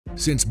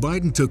Since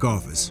Biden took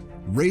office,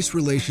 race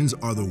relations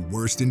are the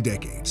worst in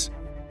decades.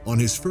 On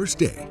his first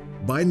day,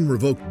 Biden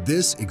revoked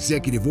this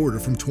executive order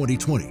from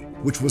 2020,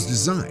 which was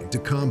designed to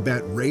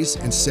combat race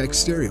and sex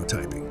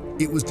stereotyping.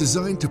 It was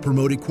designed to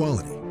promote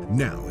equality.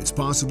 Now it's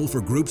possible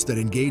for groups that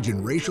engage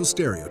in racial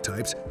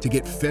stereotypes to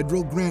get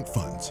federal grant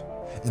funds,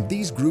 and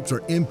these groups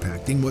are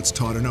impacting what's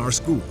taught in our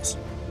schools.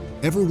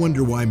 Ever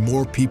wonder why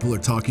more people are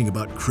talking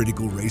about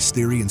critical race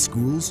theory in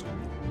schools?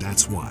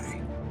 That's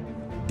why.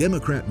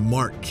 Democrat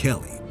Mark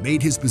Kelly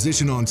made his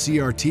position on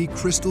CRT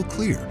crystal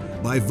clear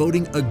by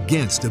voting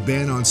against a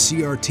ban on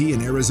CRT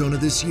in Arizona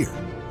this year.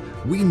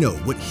 We know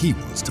what he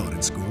wants taught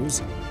in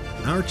schools.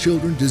 Our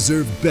children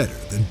deserve better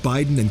than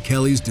Biden and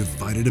Kelly's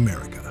divided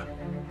America.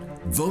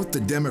 Vote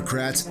the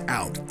Democrats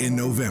out in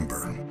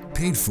November.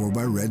 Paid for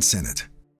by Red Senate.